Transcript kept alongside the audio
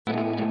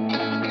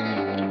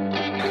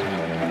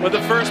With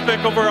the first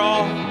pick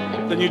overall,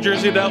 the New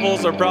Jersey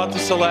Devils are proud to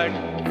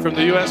select from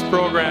the U.S.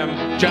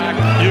 program, Jack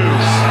Hughes.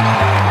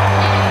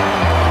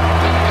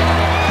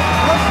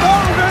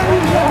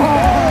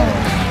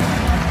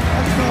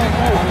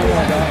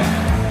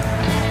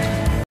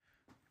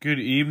 Good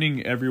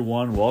evening,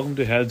 everyone. Welcome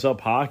to Heads Up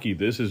Hockey.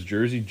 This is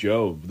Jersey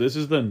Joe. This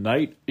is the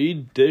night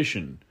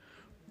edition.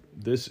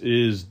 This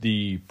is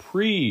the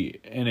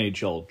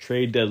pre-NHL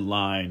trade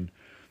deadline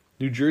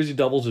New Jersey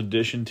Devils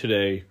edition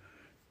today.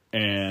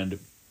 And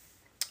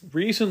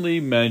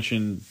recently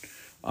mentioned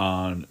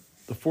on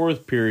the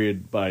fourth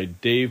period by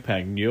Dave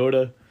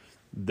Pagnotta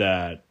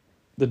that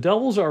the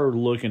Devils are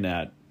looking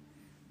at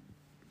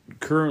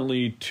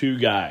currently two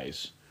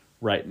guys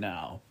right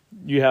now.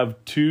 You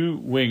have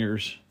two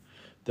wingers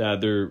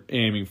that they're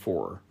aiming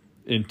for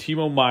in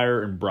Timo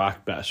Meier and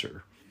Brock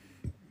Boeser.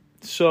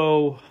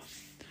 So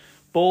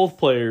both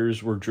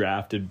players were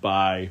drafted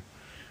by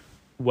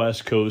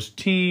West Coast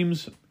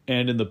teams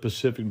and in the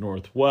Pacific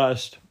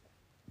Northwest.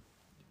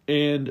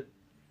 And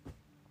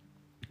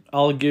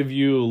I'll give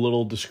you a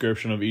little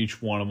description of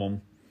each one of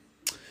them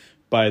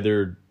by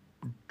their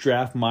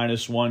draft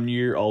 -1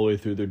 year all the way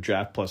through their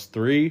draft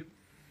 +3.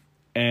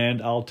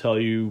 And I'll tell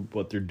you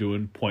what they're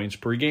doing points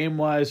per game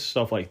wise,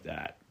 stuff like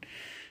that.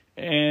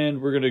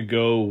 And we're going to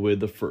go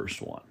with the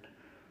first one.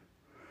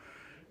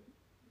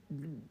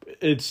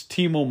 It's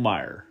Timo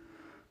Meier.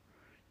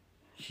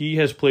 He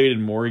has played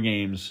in more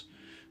games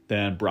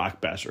than Brock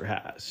Boeser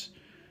has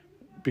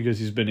because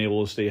he's been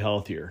able to stay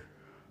healthier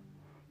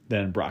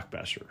than Brock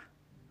Boeser.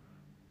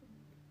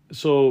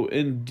 So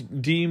in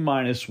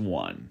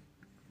D-1,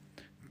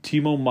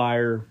 Timo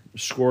Meier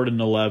scored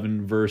an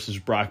 11 versus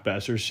Brock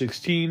Boeser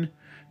 16,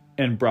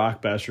 and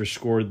Brock Boeser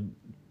scored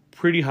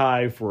pretty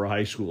high for a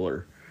high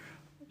schooler.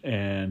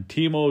 And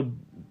Timo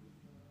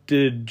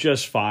did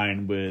just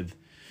fine with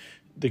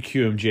the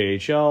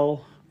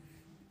QMJHL,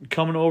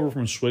 coming over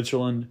from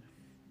Switzerland.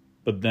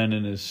 But then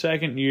in his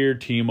second year,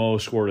 Timo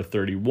scored a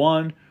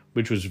 31,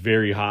 which was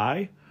very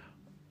high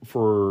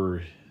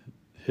for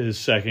his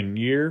second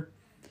year,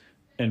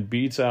 and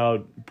beats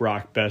out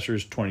Brock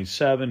Boeser's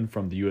 27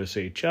 from the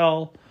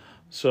USHL.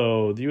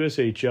 So the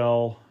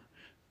USHL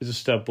is a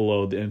step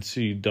below the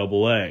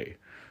NCAA.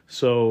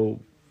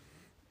 So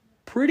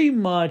pretty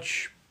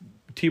much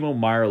Timo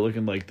Meier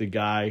looking like the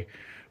guy,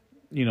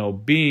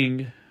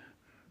 being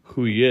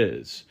who he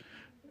is.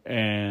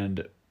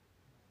 And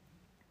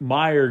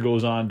Meier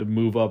goes on to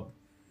move up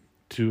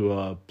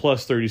to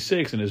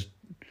 +36 in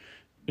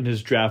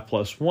his draft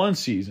 +1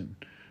 season.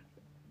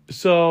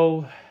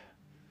 So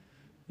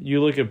you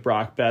look at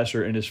Brock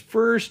Boeser in his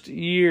first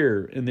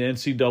year in the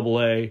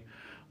NCAA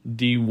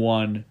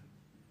D1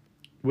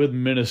 with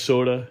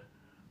Minnesota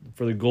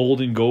for the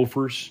Golden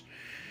Gophers,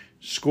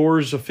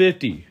 scores a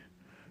 50.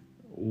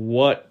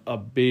 What a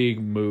big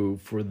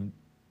move for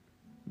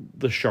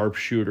the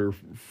sharpshooter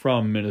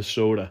from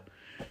Minnesota.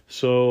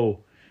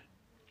 So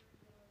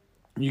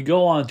you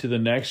go on to the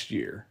next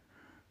year.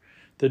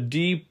 The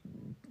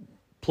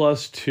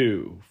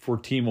D+2 for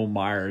Timo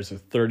Meier is a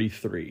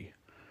 33.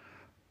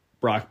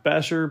 Brock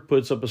Boeser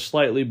puts up a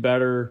slightly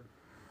better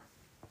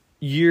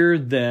year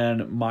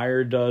than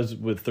Meier does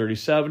with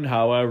 37.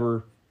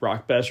 However,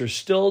 Brock Boeser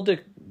still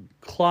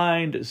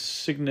declined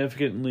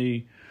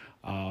significantly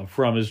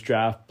from his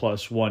draft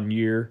 +1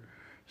 year.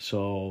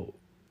 So,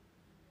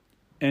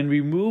 and we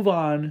move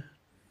on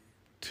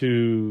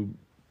to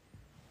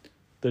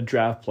the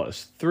draft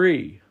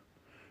 +3.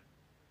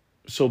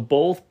 So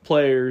both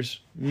players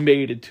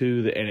made it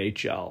to the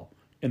NHL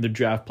in the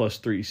draft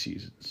 +3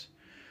 seasons.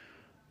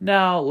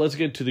 Now, let's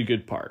get to the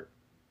good part.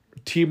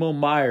 Timo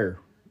Meier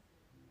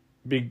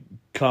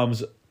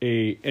becomes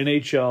a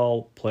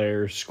NHL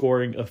player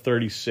scoring a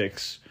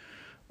 36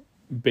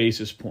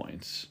 basis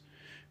points.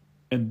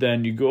 And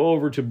then you go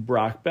over to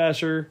Brock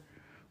Boeser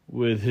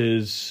with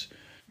his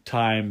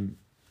time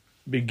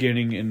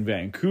beginning in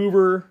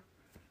Vancouver,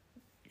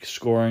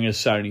 scoring a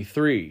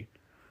 73.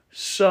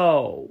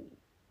 So,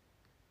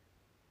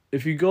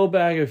 if you go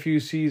back a few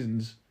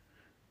seasons,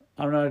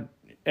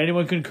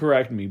 anyone can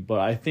correct me, but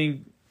I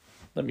think,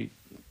 let me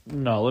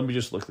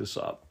just look this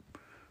up.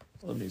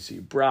 Let me see.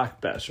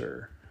 Brock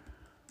Boeser.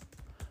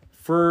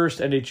 First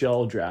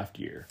NHL draft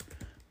year.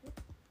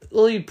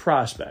 Elite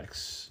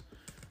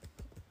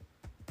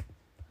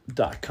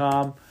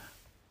Prospects.com.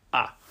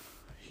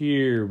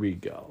 Here we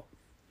go.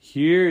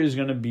 Here is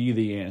going to be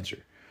the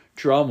answer.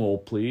 Drum roll,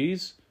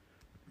 please.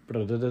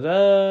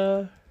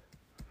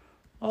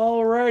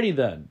 Alrighty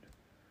then.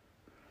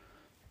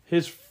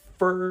 His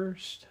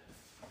first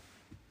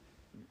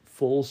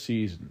full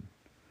season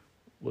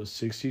was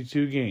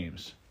 62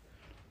 games.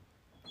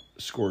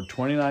 Scored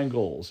 29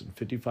 goals and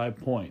 55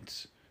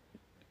 points.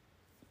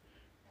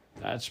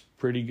 That's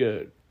pretty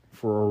good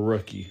for a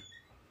rookie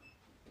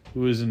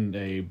who isn't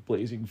a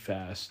blazing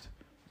fast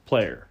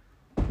player,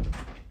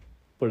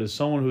 but is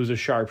someone who's a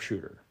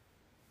sharpshooter.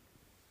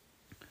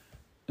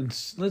 And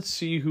let's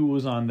see who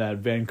was on that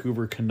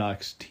Vancouver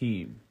Canucks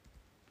team.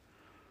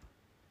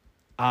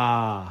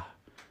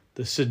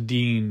 The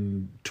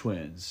Sedin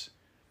twins.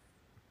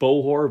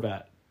 Bo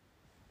Horvat,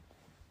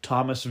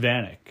 Thomas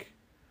Vanek,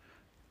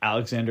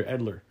 Alexander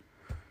Edler,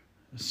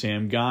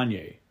 Sam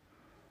Gagne,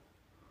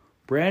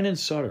 Brandon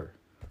Sutter,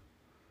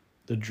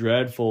 the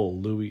dreadful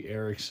Louis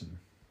Erickson,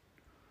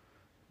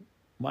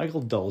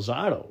 Michael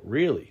Delzato,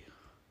 really?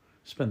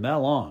 It's been that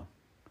long.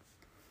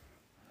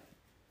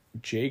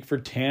 Jake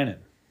Virtanen,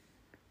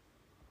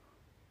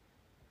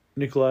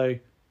 Nikolai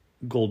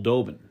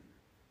Goldobin,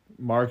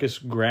 Marcus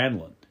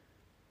Granlund,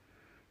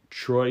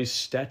 Troy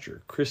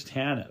Stetcher, Chris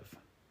Tanev,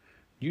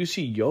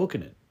 UC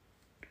Jokinen,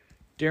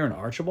 Darren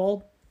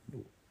Archibald.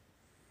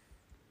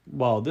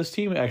 Wow, this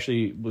team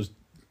actually was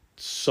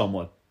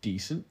somewhat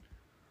decent.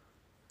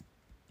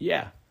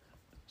 Yeah,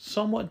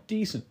 somewhat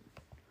decent.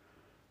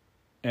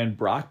 And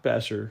Brock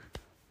Besser,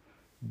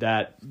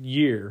 that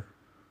year,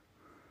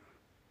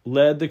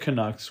 led the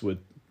Canucks with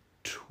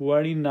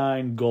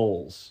 29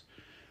 goals.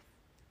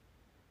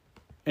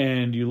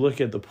 And you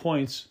look at the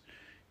points,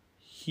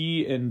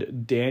 he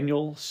and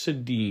Daniel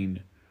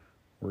Sedin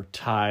were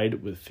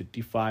tied with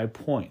 55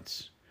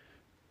 points.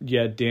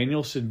 Yet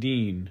Daniel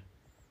Sedin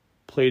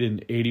played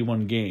in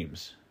 81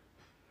 games.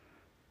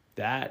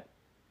 That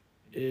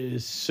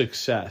is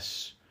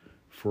success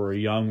for a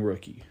young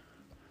rookie.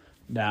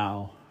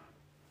 Now,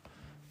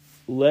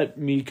 let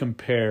me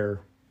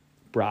compare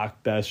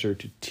Brock Besser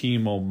to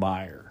Timo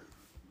Meier.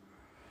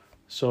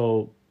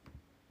 So,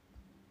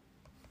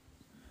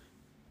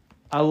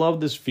 I love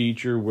this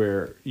feature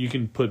where you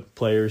can put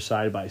players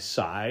side by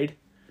side.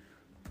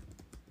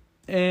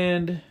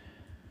 And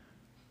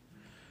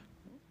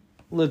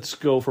let's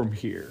go from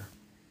here.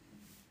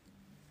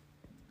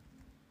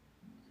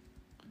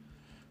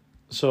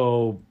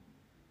 So,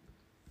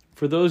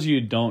 for those of you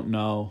who don't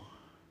know,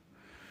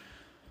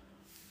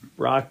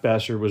 Brock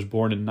Besser was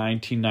born in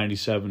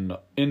 1997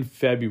 in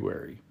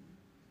February.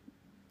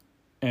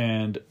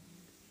 And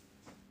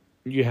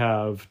you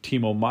have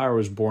Timo Meier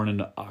was born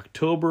in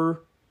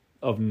October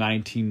of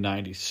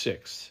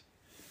 1996.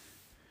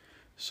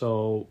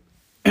 So,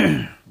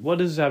 what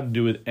does this have to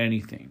do with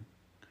anything?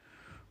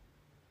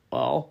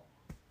 Well,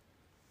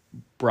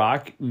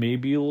 Brock may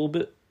be a little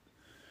bit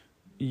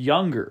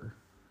younger,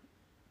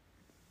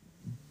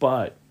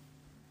 but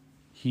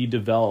he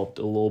developed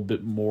a little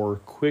bit more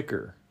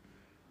quicker.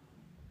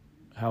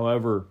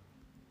 However,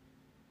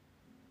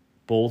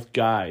 both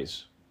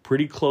guys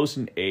pretty close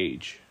in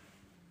age.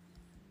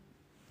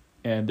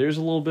 And there's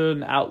a little bit of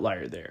an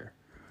outlier there.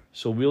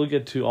 So we'll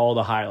get to all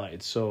the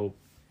highlights. So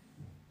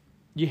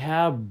you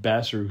have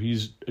Besser,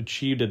 he's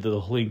achieved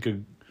the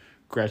Hlinka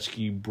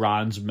Gretzky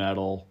bronze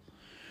medal.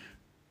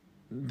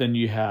 Then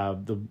you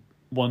have the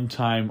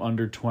one-time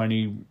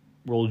under-20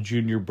 World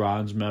Junior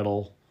bronze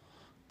medal.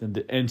 Then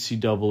the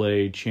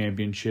NCAA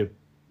championship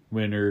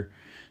winner.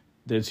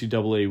 The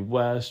NCAA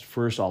West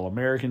first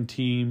All-American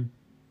team.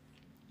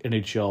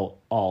 NHL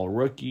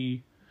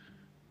All-Rookie.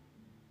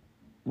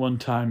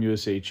 One-time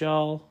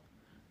USHL.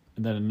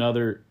 And then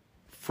another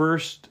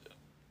first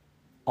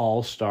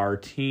All-Star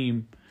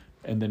team.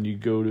 And then you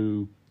go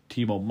to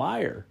Timo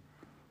Meier.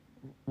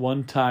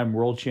 One-time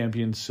world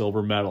champion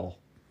silver medal.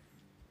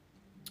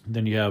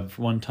 Then you have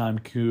one-time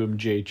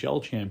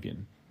QMJHL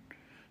champion.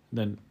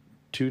 Then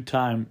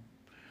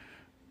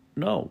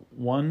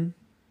one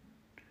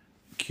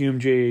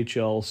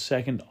QMJHL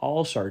second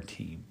All-Star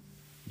team.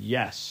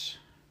 Yes.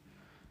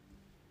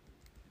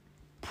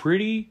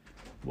 Pretty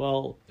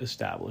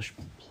well-established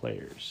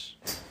players.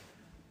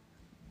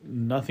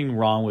 Nothing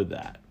wrong with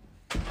that.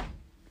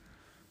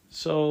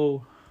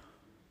 So,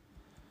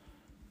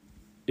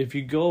 if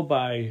you go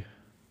by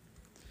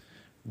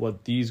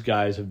what these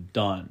guys have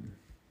done,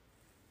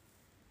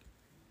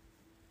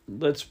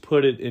 let's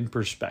put it in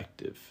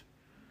perspective.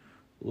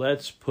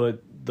 Let's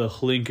put the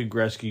Hlinka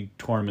Gretzky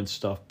tournament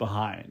stuff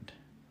behind.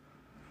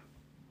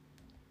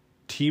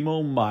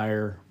 Timo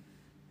Meier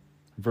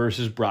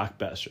versus Brock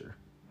Besser.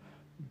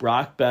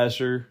 Brock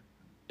Besser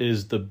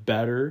is the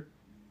better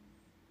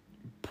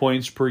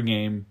points per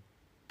game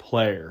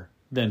player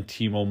than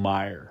Timo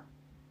Meier.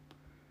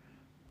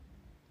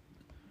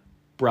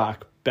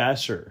 Brock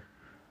Besser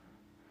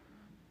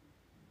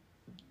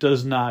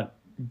does not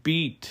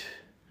beat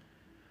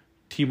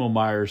Timo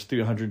Meier's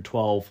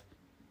 312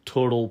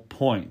 total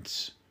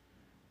points.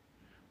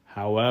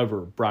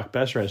 However, Brock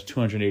Besser has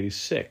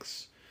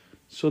 286.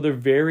 So they're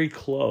very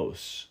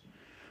close.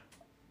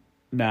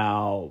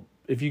 Now,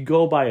 if you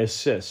go by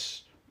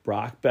assists,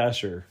 Brock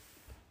Besser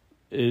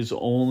is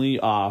only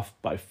off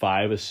by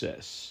 5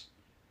 assists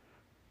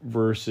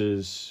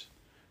versus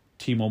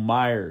Timo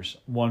Meier's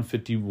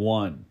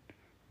 151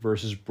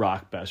 versus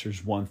Brock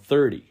Besser's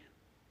 130.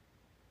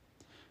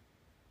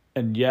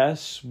 And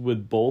yes,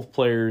 with both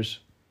players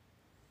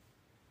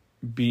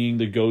being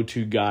the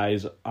go-to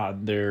guys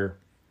on their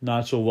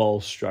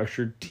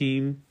not-so-well-structured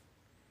team,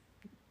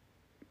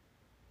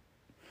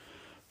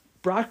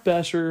 Brock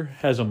Besser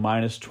has a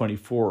minus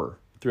 24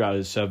 throughout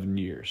his 7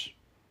 years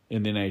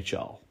in the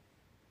NHL.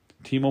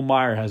 Timo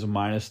Meier has a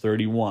minus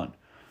 31.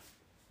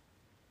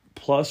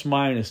 Plus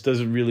minus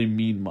doesn't really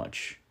mean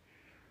much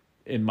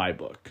in my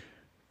book.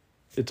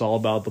 It's all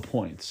about the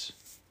points.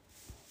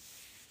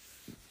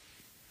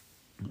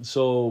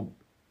 So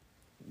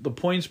the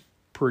points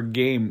per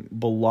game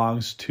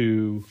belongs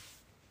to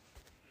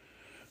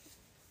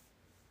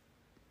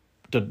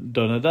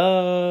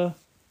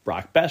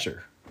Brock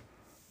Besser.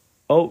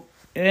 Oh,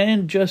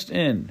 and just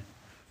in,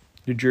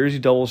 New Jersey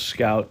Devils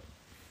scout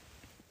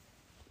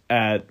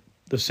at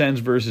the Sens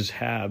versus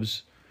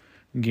Habs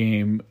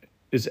game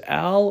is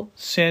Al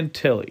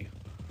Santilli.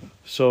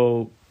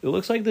 So it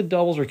looks like the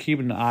Devils are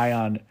keeping an eye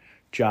on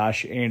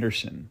Josh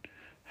Anderson.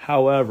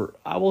 However,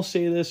 I will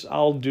say this,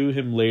 I'll do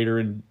him later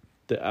in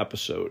the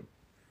episode.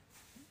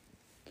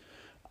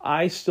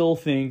 I still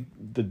think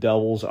the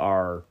Devils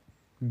are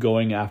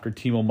going after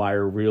Timo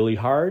Meier really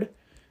hard,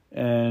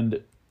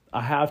 and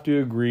I have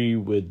to agree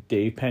with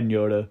Dave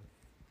Pagnotta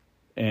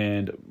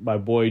and my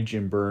boy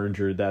Jim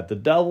Berger that the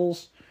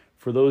Devils,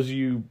 for those of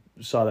you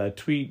who saw that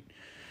tweet,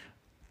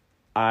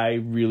 I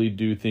really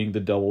do think the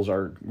Devils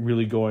are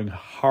really going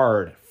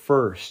hard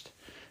first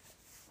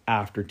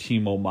after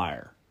Timo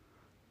Meier.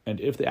 And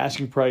if the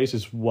asking price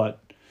is what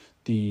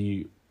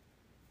the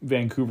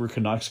Vancouver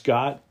Canucks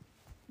got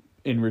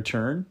in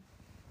return,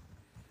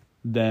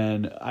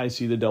 then I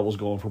see the Devils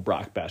going for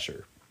Brock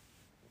Besser.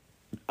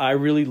 I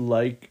really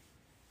like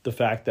the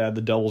fact that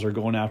the Devils are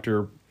going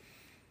after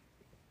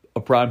a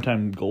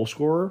primetime goal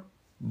scorer,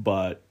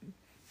 but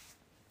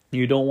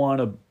you don't want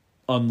to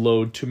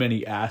unload too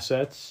many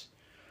assets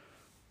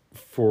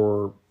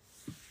for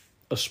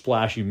a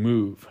splashy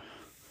move.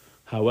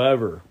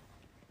 However,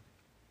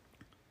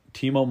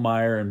 Timo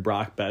Meier and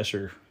Brock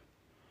Besser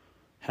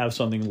have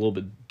something a little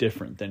bit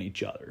different than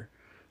each other.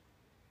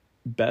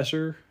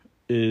 Besser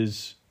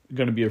is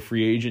going to be a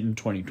free agent in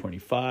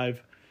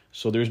 2025,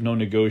 so there's no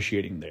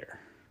negotiating there.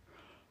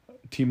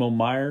 Timo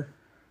Meier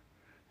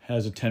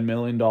has a $10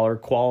 million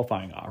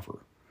qualifying offer.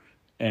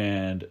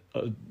 And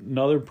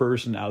another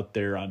person out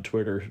there on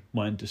Twitter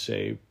went to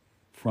say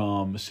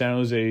from San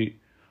Jose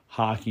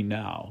Hockey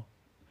Now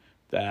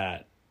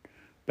that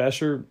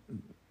Besser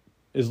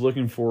is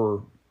looking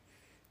for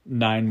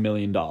 $9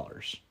 million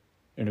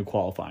in a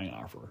qualifying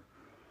offer.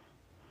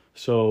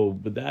 So,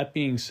 with that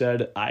being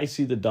said, I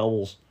see the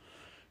Devils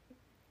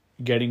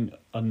getting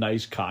a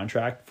nice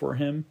contract for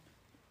him,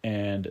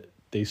 and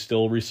they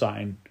still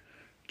resign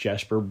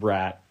Jesper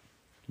Bratt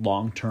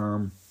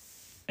long-term,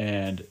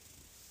 and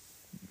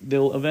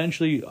they'll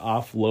eventually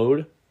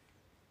offload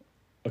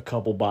a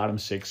couple bottom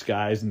six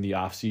guys in the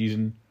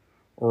offseason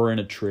or in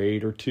a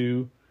trade or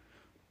two,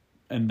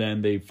 and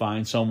then they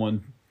find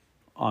someone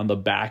on the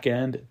back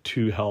end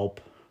to help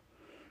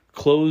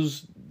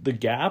close the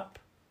gap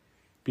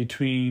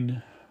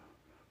between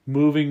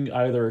moving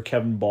either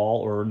Kevin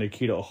Ball or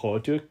Nikita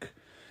Okhotyuk.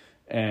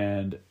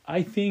 And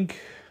I think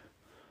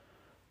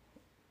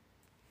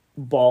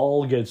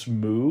Ball gets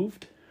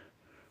moved,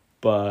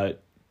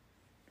 but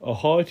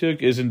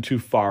Okhotyuk isn't too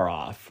far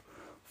off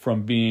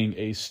from being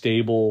a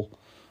stable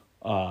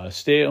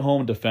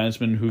stay-at-home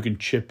defenseman who can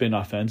chip in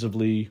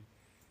offensively,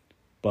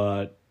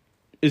 but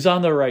is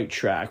on the right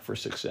track for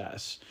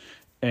success.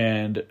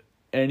 And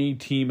any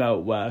team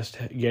out west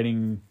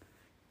getting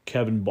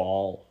Kevin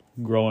Ball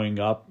growing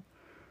up,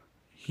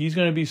 he's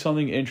going to be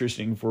something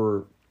interesting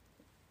for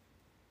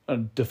a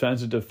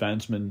defensive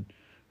defenseman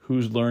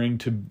who's learning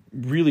to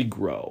really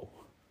grow.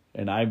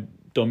 And I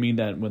don't mean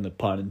that when the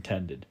pun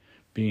intended,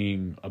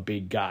 being a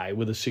big guy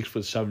with a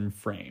 6'7"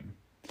 frame.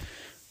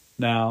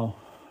 Now,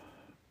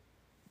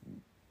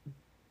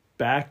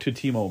 back to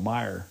Timo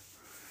Meier.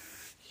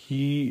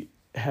 He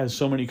has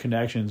so many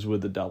connections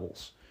with the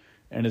Devils,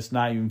 and it's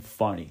not even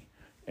funny.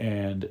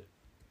 And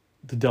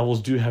the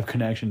Devils do have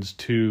connections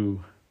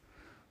to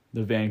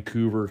the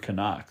Vancouver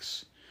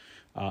Canucks.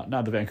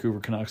 Not the Vancouver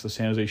Canucks, the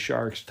San Jose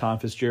Sharks. Tom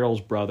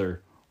Fitzgerald's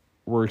brother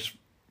works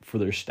for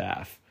their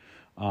staff.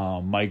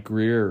 Mike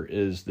Greer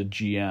is the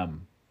GM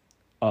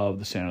of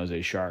the San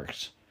Jose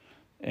Sharks.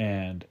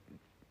 And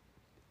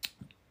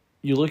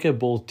you look at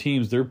both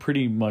teams, they're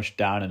pretty much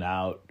down and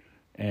out.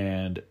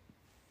 And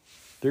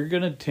they're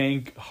going to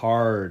tank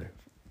hard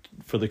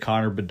for the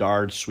Connor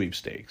Bedard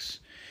sweepstakes.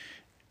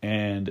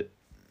 And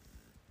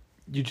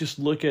you just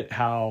look at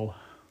how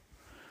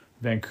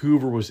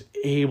Vancouver was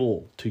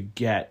able to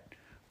get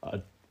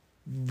a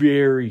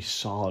very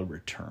solid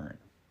return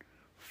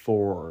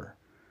for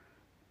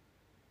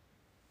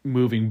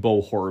moving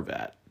Bo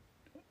Horvat.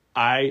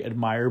 I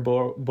admire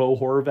Bo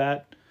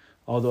Horvat,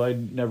 although I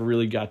never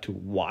really got to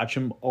watch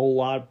him a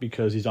lot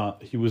because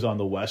he was on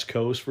the West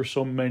Coast for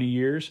so many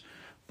years.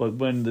 But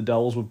when the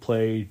Devils would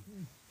play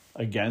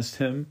against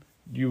him,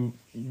 you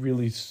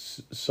really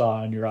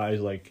saw in your eyes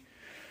like,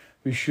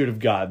 we should have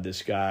got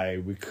this guy.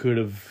 We could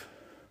have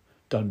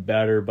done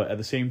better. But at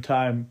the same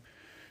time,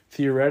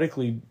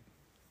 theoretically,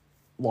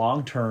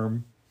 long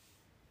term,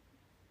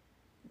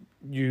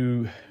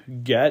 you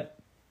get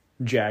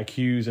Jack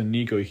Hughes and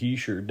Nico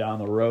Hischier down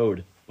the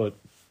road. But,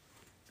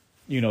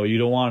 you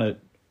don't want to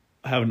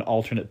have an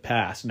alternate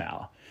pass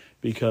now.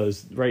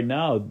 Because right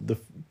now,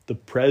 the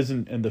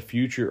present and the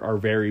future are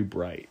very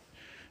bright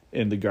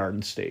in the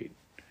Garden State.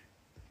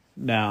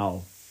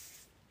 Now,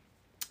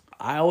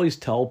 I always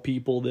tell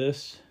people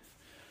this,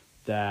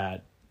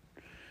 that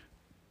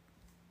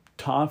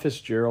Tom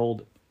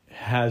Fitzgerald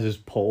has his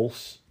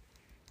pulse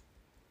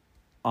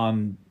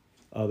on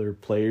other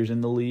players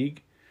in the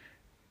league,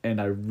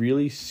 and I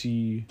really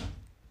see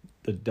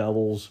the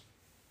Devils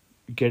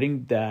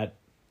getting that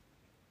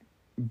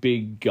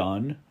big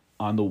gun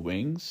on the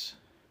wings,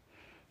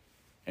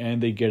 and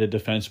they get a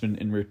defenseman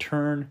in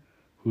return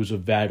who's a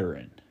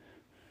veteran.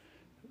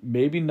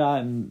 Maybe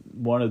not in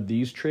one of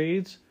these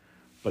trades,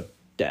 but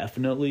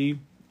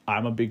definitely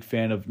I'm a big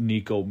fan of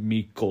Niko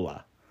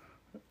Mikkola.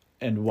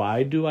 And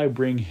why do I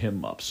bring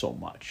him up so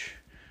much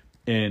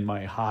in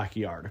my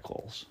hockey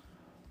articles?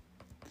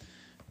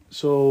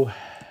 So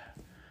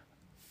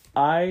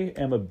I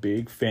am a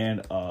big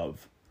fan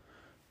of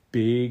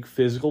big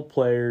physical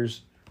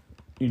players,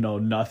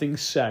 nothing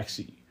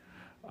sexy.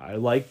 I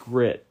like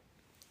grit.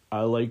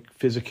 I like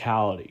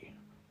physicality.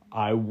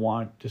 I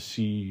want to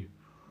see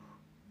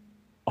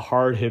a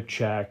hard hip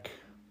check,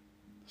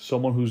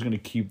 someone who's going to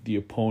keep the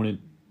opponent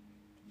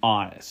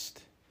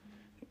honest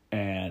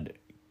and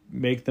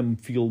make them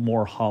feel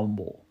more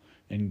humble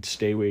and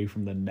stay away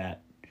from the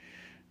net.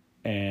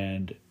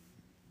 And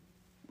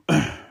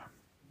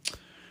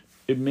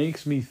it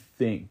makes me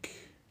think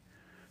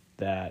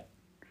that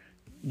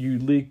you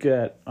look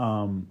at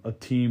a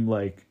team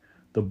like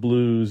the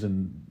Blues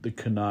and the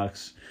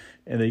Canucks,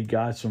 and they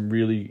got some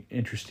really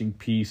interesting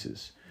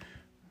pieces.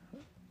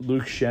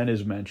 Luke Schenn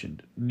is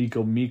mentioned.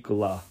 Niko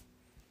Mikkola,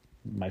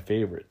 my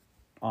favorite,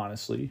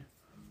 honestly.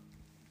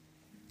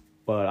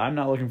 But I'm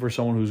not looking for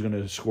someone who's going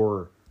to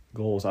score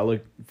goals. I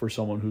look for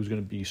someone who's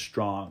going to be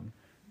strong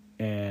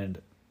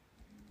and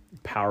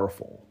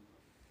powerful.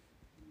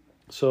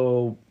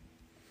 So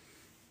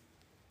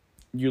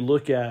you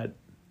look at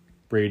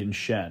Brayden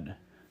Schenn.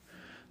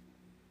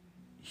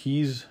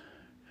 He's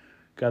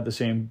got the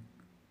same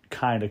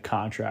kind of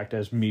contract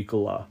as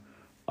Mikkola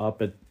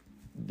up at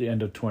the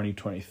end of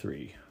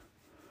 2023.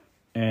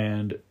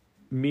 And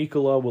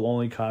Mikkola will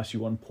only cost you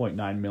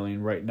 $1.9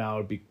 million. Right now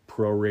it'd be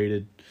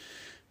prorated.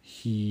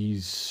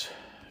 He's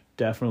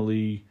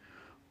definitely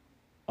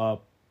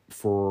up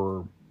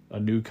for a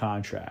new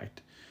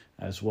contract,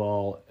 as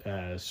well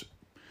as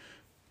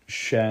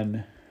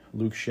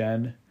Luke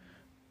Schenn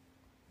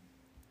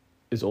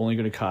is only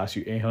going to cost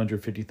you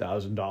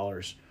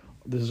 $850,000.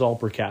 This is all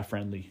per cap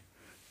friendly.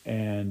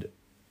 And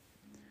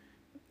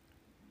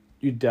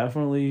you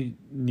definitely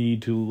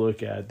need to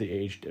look at the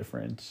age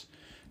difference.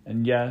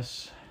 And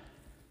yes,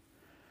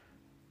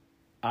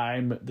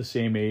 I'm the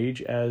same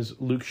age as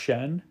Luke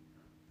Schenn,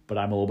 but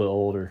I'm a little bit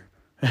older.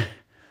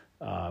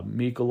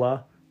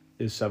 Mikkola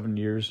is 7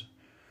 years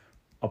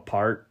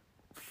apart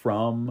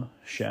from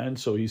Schenn,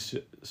 so he's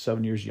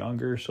 7 years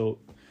younger. So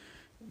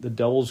the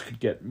Devils could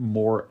get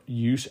more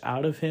use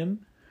out of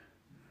him.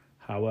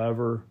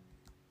 However,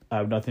 I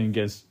have nothing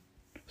against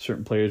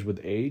certain players with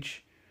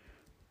age,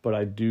 but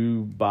I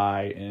do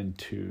buy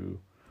into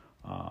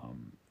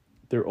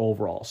their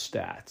overall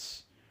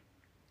stats.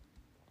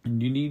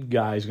 And you need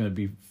guys going to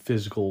be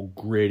physical,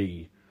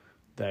 gritty,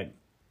 that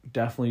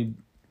definitely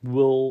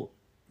will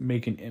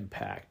make an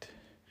impact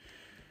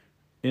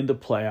in the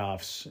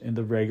playoffs, in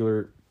the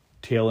regular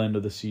tail end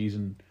of the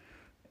season.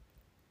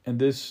 And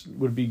this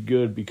would be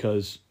good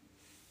because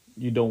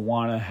you don't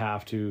want to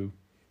have to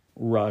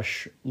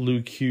rush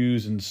Luke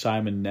Hughes and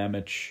Simon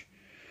Nemec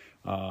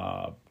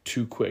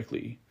too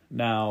quickly.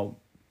 Now,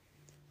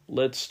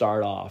 let's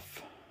start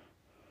off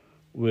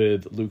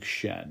with Luke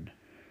Schenn.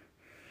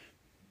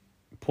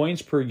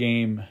 Points per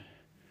game,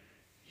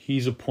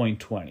 he's a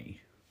 .20.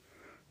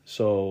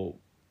 So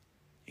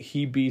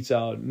he beats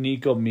out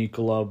Niko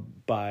Mikkola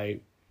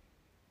by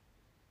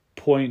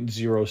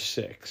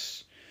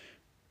 .06.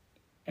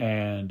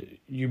 And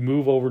you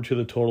move over to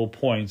the total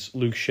points,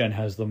 Luke Schenn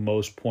has the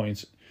most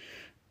points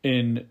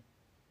in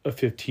a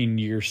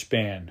 15-year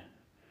span.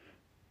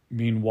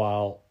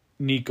 Meanwhile,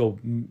 Niko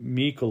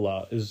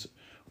Mikkola is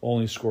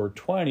only scored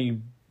 20,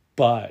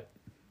 but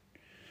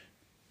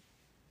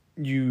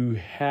you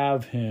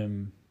have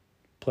him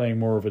playing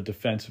more of a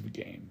defensive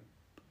game.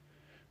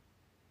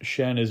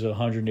 Schenn is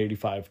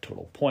 185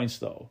 total points,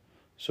 though.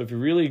 So if you're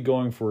really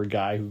going for a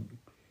guy who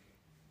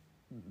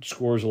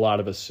scores a lot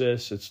of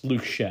assists, it's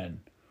Luke Schenn.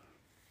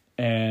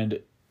 And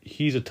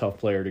he's a tough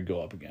player to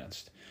go up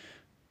against.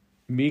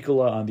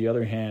 Mikkola, on the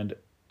other hand,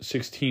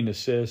 16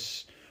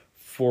 assists,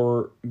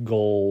 4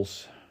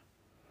 goals.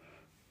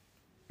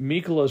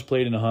 Mikkola's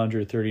played in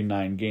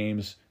 139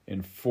 games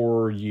in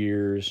 4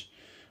 years.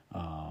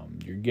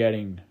 You're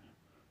getting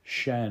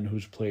Schenn,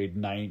 who's played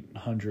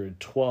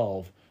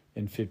 912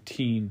 in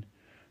 15.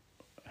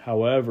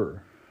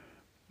 However,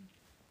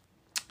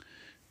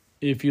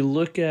 if you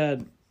look at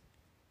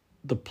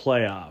the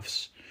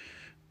playoffs,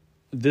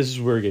 this is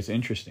where it gets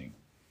interesting.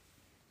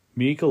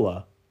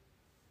 Mikkola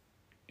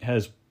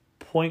has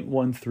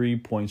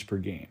 .13 points per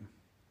game,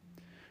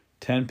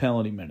 10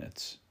 penalty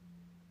minutes.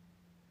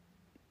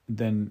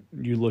 Then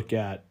you look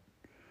at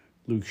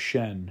Luke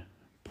Schenn,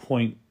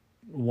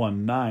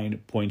 .19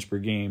 points per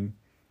game,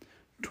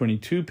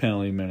 22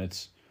 penalty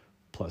minutes,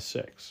 plus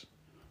 6.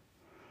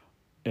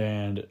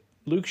 And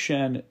Luke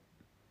Schenn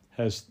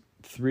has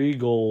 3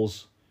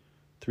 goals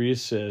 3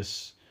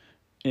 assists,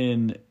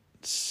 in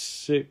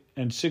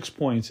 6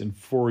 points in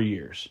 4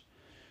 years.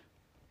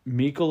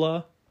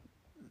 Mikkola,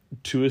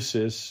 2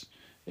 assists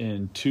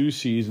in 2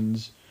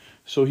 seasons.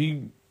 So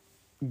he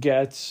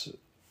gets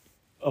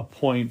a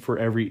point for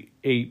every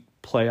 8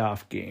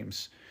 playoff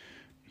games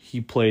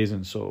he plays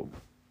in. So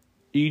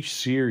each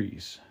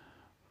series,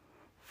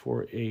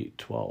 4, 8,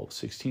 12,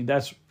 16,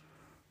 that's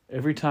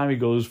every time he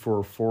goes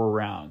for 4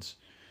 rounds,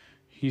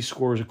 he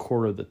scores a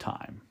quarter of the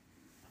time.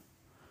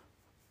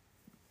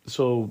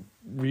 So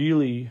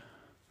really,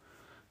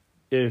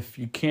 if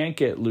you can't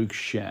get Luke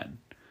Schenn,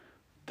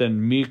 then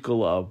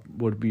Mikkola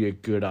would be a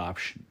good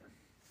option.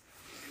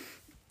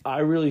 I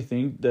really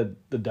think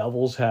that the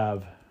Devils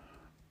have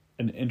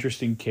an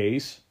interesting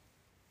case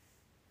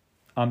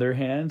on their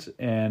hands,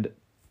 and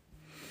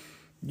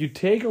you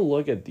take a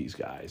look at these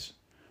guys.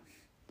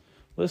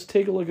 Let's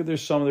take a look at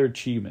some of their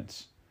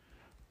achievements.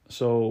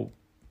 So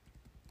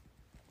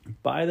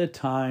by the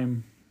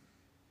time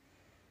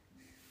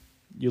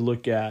you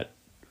look at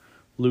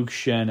Luke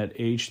Schenn at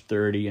age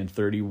 30 and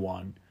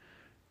 31,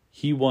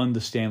 he won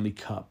the Stanley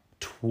Cup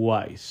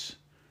twice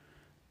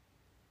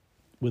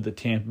with the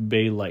Tampa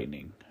Bay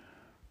Lightning.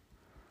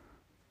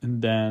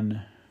 And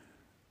then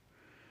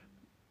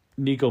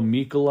Niko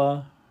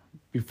Mikkola,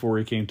 before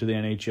he came to the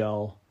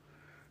NHL,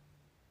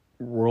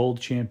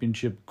 World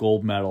Championship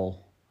gold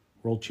medal,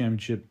 World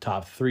Championship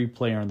top 3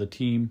 player on the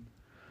team.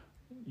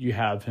 You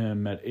have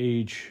him at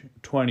age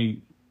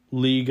 20,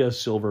 Liga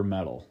silver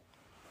medal.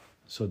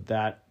 So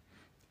that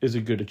is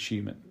a good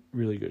achievement,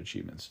 really good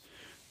achievements.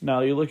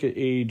 Now you look at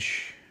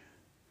age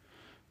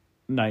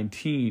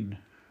 19,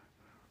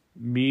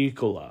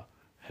 Mikkola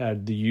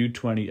had the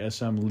U20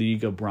 SM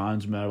Liga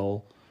bronze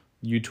medal,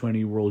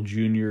 U20 World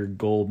Junior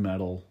gold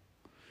medal.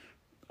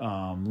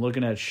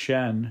 Looking at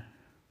Schenn,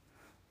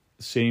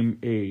 same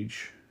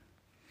age,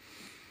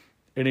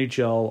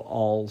 NHL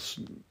all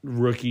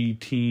rookie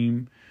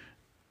team.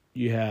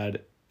 You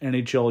had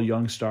NHL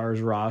Young Stars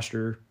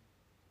roster,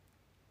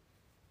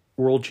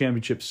 World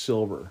Championship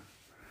silver.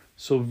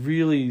 So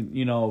really,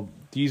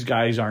 these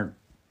guys aren't,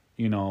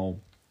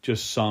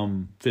 just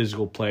some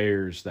physical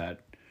players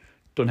that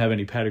don't have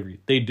any pedigree.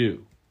 They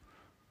do.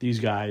 These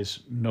guys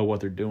know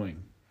what they're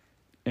doing.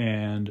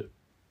 And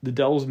the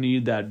Devils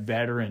need that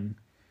veteran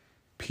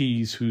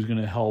piece who's going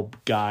to help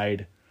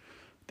guide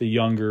the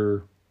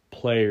younger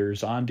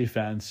players on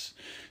defense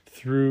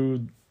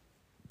through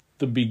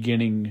the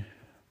beginning,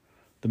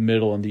 the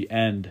middle, and the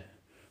end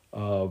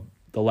of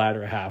the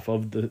latter half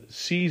of the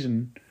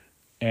season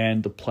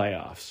and the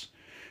playoffs.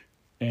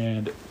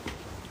 And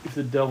if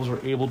the Devils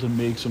are able to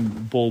make some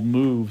bold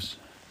moves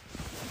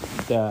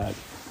that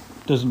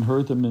doesn't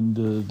hurt them in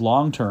the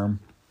long term,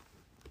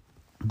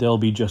 they'll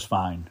be just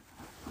fine.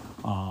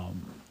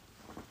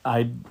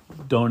 I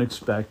don't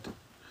expect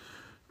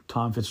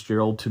Tom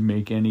Fitzgerald to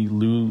make any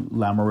Lou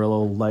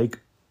Lamoriello-like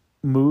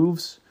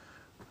moves.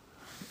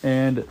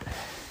 And,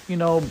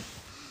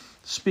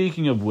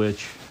 speaking of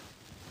which,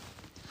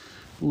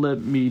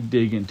 let me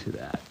dig into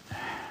that.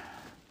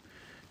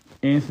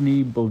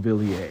 Anthony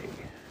Beauvillier.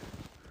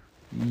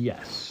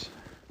 Yes.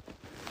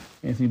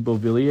 Anthony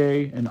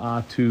Beauvillier and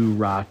Aatu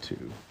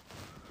Räty.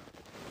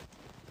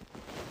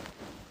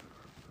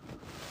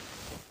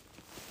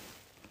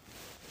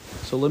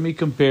 So let me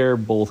compare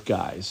both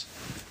guys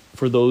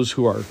for those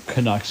who are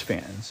Canucks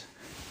fans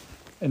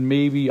and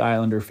maybe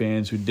Islander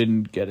fans who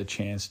didn't get a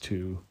chance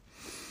to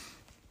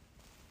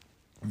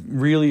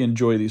really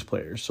enjoy these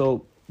players.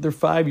 So they're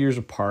 5 years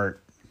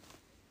apart.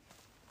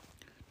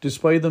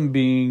 Despite them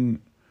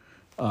being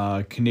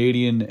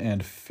Canadian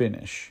and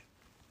Finnish,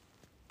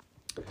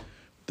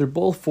 they're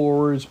both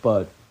forwards,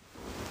 but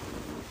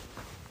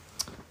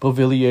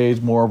Beauvillier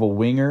is more of a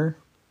winger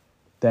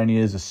than he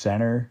is a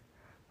center,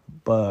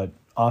 but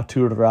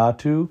Aatu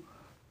Räty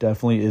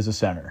definitely is a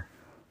center.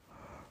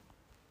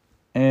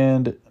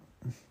 And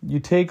you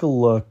take a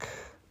look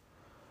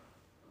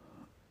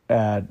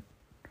at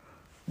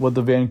what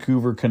the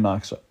Vancouver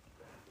Canucks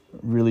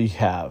really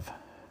have.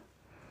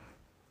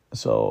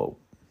 So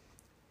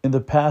in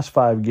the past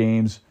 5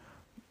 games,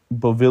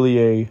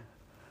 Beauvillier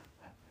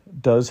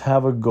does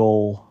have a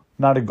goal.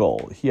 Not a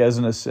goal. He has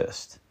an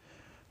assist,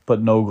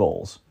 but no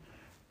goals.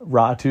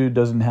 Räty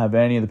doesn't have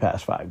any of the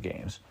past 5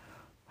 games.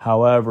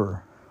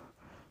 However,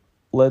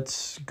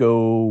 let's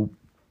go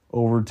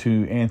over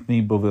to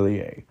Anthony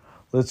Beauvillier.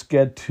 Let's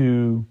get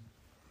to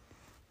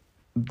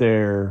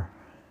their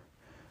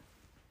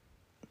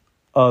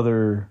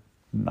other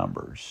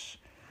numbers.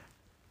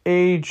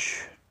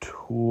 Age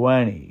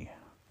 20.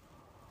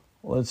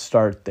 Let's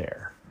start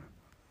there.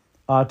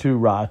 Aatu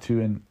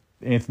Räty and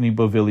Anthony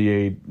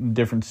Beauvillier,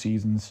 different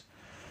seasons.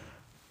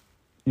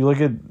 You look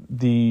at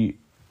the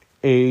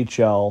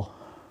AHL,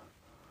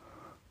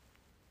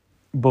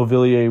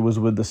 Beauvillier was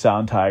with the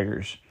Sound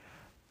Tigers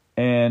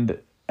and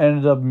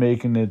ended up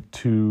making it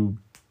to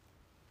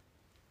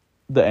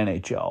the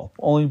NHL.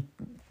 Only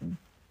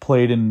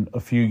played in a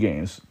few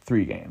games,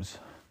 3 games,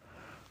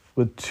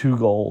 with 2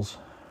 goals.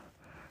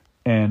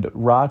 And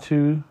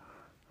Räty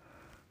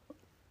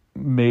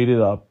made it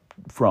up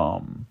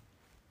from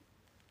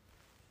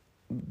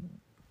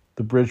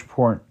the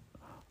Bridgeport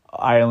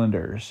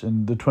Islanders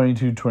in the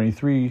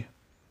 22-23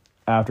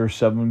 after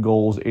 7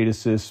 goals, 8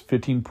 assists,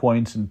 15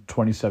 points in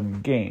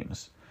 27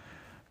 games.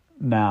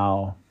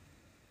 Now,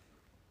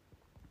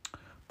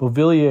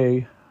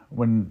 Beauvillier,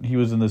 when he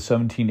was in the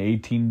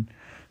 17-18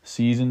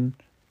 season,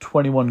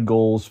 21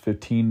 goals,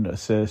 15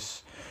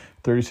 assists,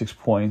 36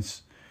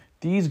 points.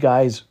 These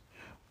guys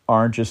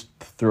aren't just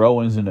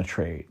throw-ins in a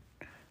trade.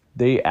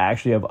 They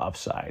actually have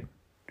upside.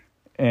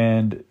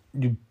 And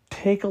you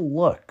take a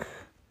look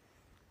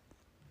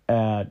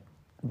at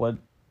what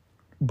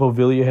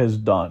Beauvillier has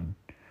done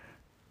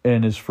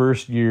in his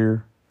first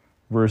year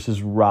versus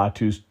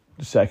Ratu's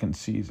second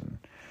season.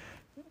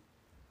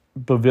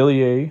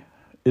 Beauvillier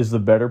is the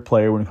better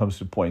player when it comes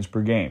to points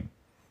per game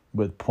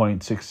with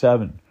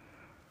 .67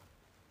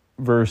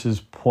 versus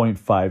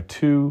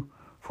 .52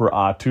 for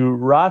Aatu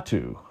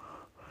Ratu.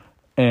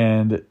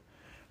 And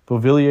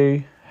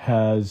Beauvillier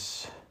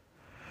has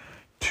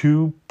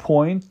 2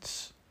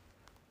 points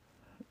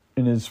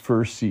in his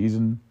first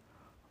season.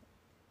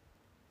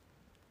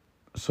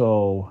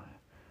 So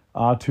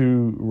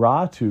Aatu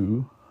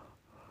Ratu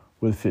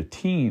with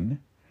 15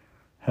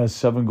 has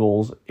 7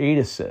 goals, 8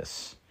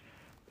 assists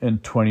in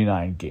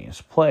 29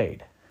 games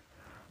played.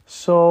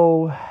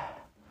 So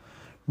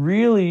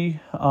really,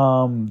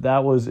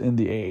 that was in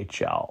the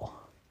AHL.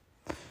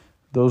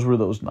 Those were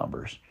those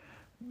numbers.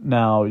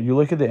 Now, you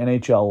look at the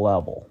NHL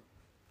level.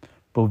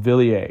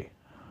 Beauvillier,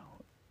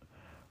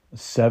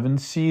 7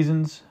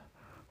 seasons,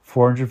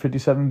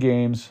 457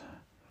 games.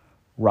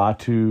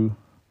 Ratu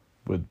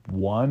with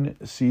 1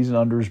 season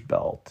under his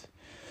belt,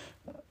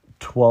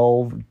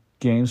 12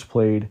 games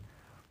played.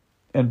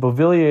 And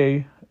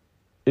Beauvillier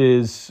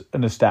is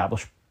an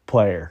established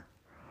player.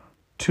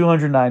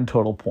 209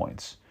 total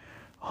points,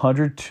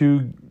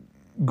 102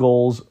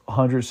 goals,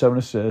 107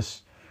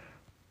 assists,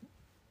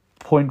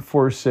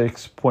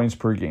 .46 points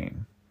per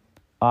game.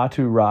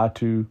 Aatu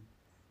Ratu,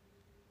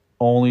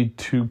 only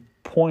 2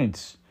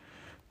 points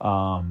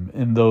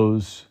in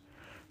those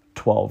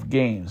 12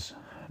 games.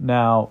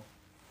 Now,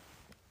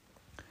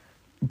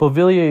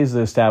 Beauvillier is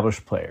the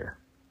established player.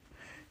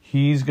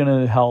 He's going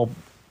to help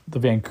the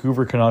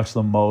Vancouver Canucks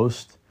the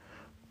most.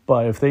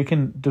 But if they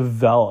can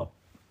develop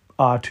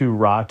Aatu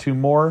Ratu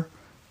more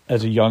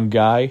as a young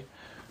guy,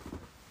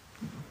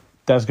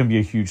 that's going to be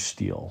a huge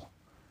steal.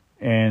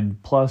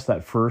 And plus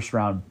that first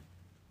round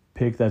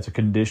pick, that's a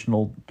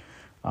conditional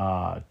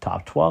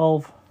top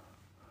 12,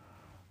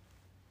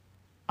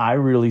 I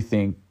really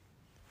think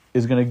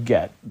is going to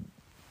get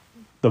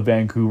the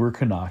Vancouver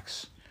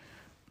Canucks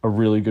a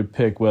really good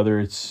pick, whether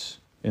it's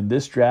in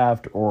this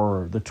draft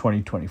or the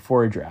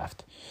 2024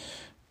 draft.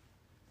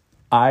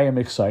 I am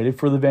excited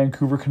for the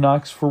Vancouver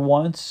Canucks for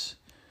once.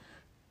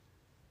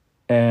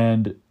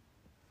 And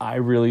I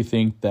really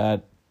think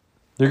that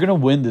they're going to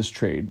win this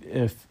trade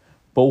if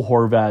Bo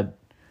Horvat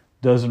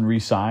doesn't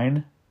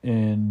re-sign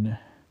in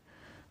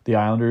the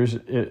Islanders.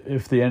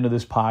 If the end of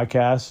this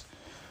podcast,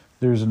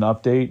 there's an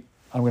update,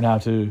 I'm going to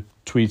have to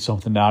tweet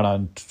something out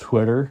on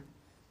Twitter.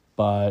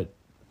 But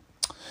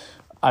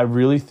I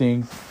really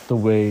think the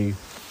way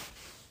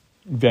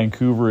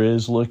Vancouver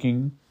is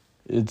looking,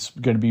 it's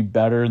going to be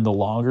better in the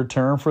longer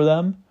term for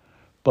them.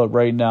 But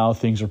right now,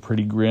 things are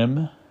pretty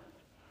grim.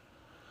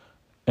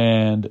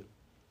 And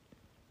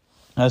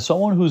as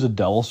someone who's a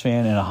Devils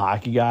fan and a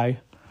hockey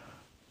guy,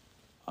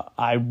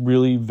 I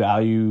really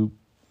value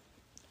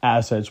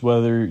assets,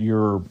 whether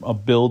you're a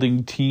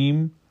building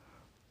team,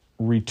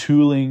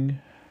 retooling,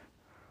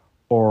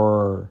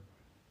 or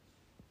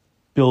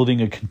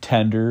building a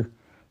contender,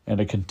 and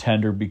a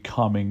contender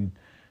becoming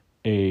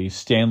a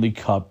Stanley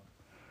Cup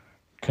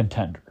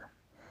contender.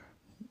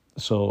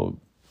 So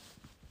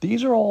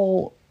these are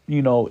all,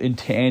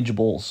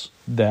 intangibles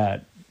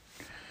that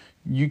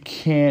you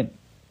can't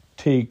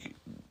take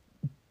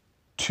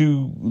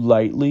too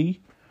lightly,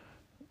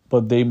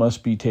 but they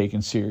must be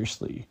taken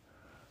seriously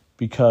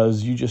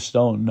because you just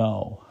don't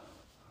know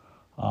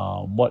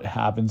what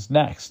happens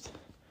next.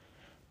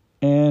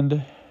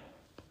 And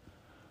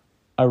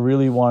I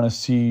really want to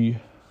see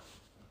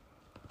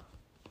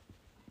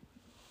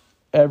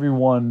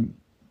everyone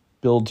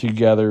build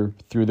together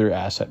through their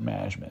asset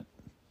management.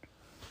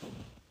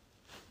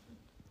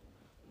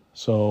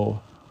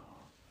 So,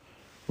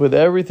 with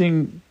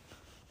everything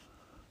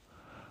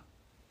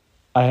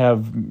I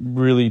have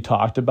really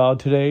talked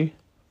about today,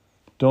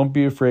 don't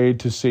be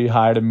afraid to say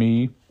hi to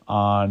me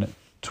on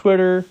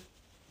Twitter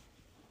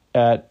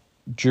at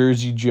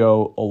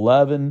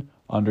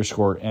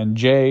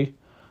JerseyJoe11_NJ.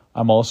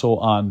 I'm also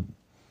on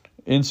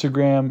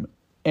Instagram,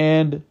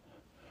 and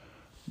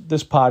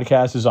this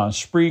podcast is on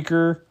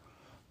Spreaker,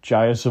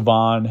 Jaya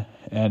Savan,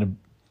 and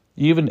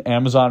even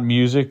Amazon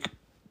Music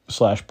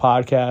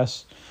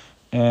 /podcasts.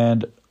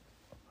 And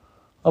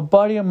a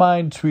buddy of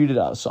mine tweeted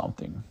out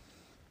something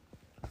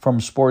from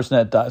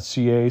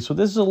sportsnet.ca. So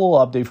this is a little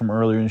update from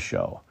earlier in the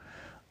show.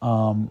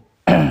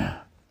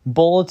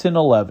 Bulletin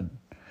 11.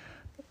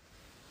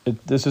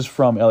 This is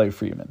from Elliot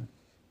Friedman.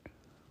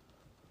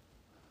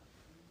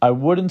 I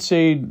wouldn't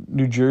say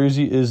New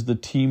Jersey is the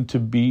team to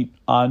beat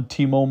on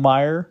Timo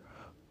Meier,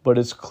 but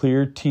it's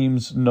clear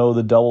teams know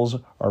the Devils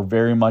are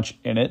very much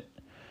in it.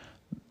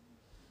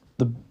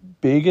 The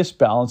biggest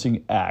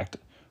balancing act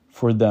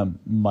for them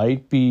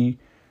might be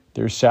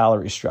their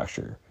salary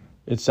structure.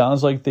 It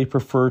sounds like they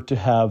prefer to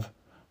have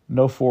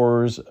no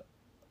forwards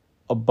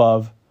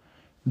above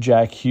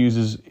Jack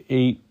Hughes'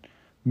 $8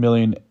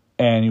 million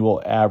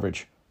annual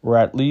average, or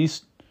at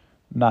least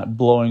not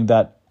blowing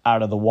that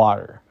out of the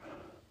water.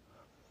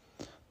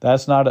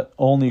 That's not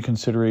only a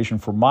consideration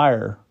for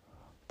Meier,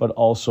 but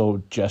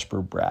also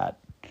Jesper Bratt.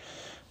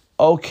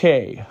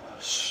 Okay,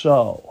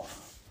 so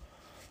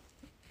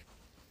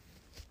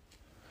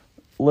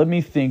let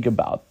me think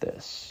about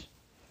this.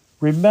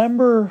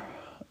 Remember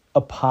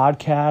a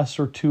podcast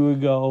or two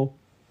ago,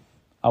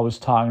 I was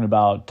talking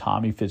about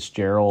Tommy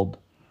Fitzgerald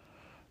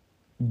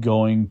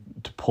going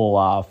to pull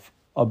off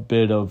a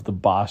bit of the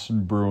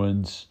Boston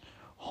Bruins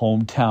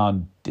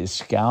hometown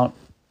discount.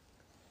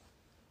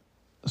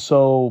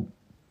 So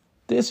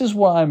this is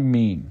what I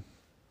mean,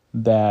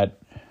 that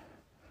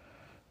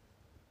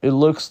it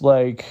looks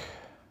like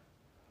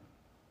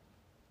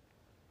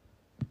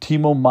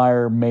Timo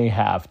Meier may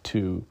have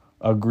to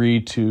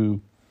agree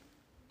to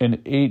an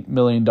 $8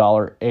 million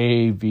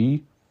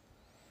AAV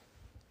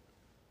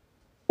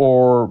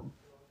or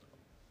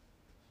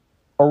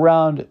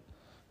around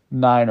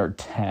 9 or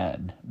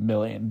 10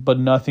 million, but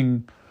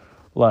nothing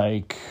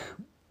like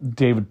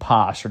David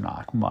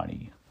Pastrnak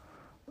money.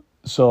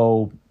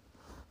 So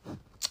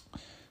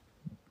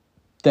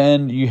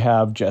then you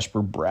have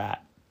Jesper Bratt.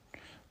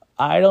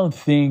 I don't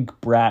think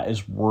Bratt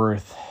is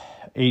worth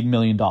 $8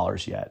 million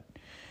yet.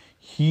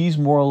 He's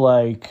more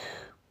like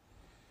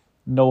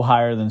no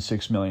higher than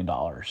 $6 million.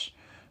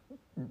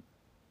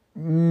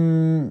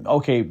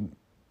 Okay,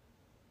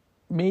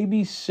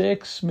 maybe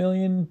 6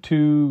 million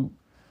to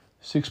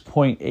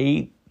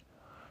 6.8.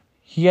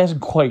 He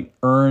hasn't quite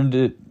earned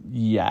it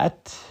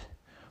yet,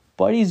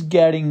 but he's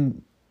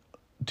getting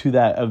to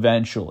that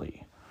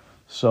eventually.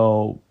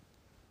 So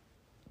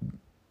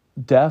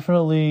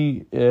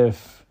definitely,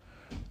 if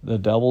the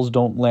Devils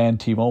don't land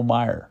Timo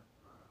Meier,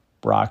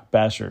 Brock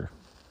Boeser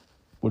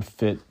would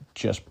fit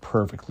just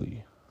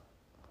perfectly.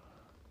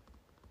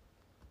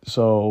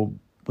 So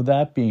with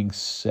that being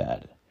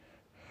said,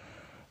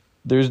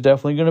 there's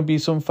definitely going to be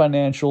some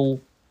financial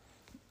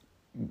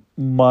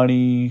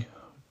money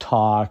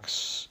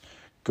talks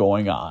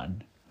going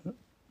on.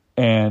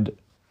 And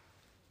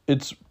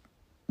it's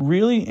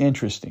really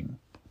interesting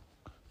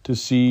to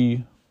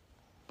see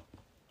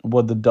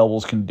what the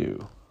Devils can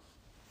do.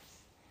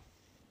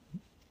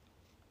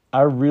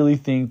 I really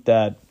think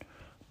that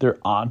they're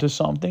onto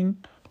something,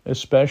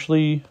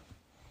 especially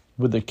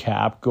with the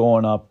cap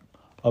going up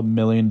 $1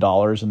 million in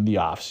the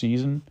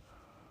offseason.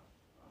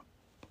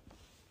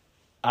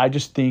 I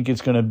just think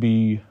it's going to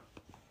be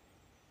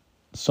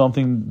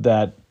something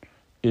that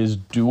is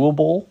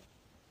doable,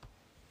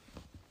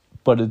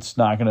 but it's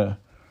not going to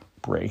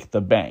break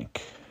the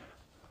bank.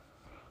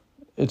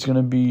 It's going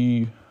to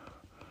be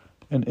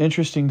an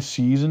interesting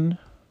season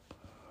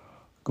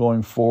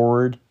going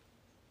forward,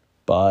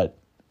 but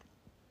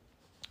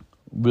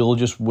we'll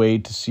just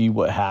wait to see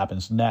what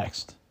happens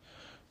next.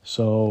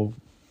 So,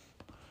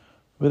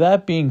 with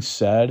that being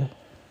said,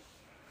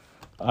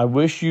 I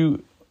wish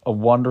you a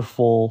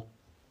wonderful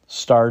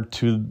start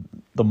to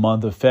the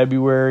month of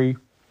February,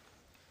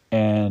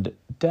 and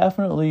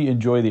definitely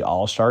enjoy the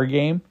All-Star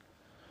game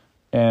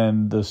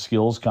and the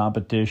skills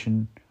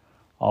competition,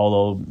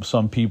 although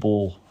some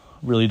people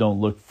really don't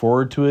look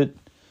forward to it.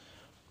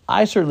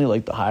 I certainly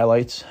like the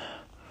highlights,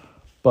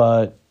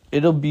 but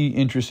it'll be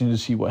interesting to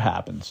see what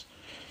happens.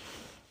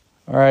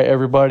 All right,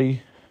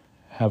 everybody,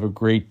 have a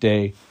great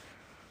day.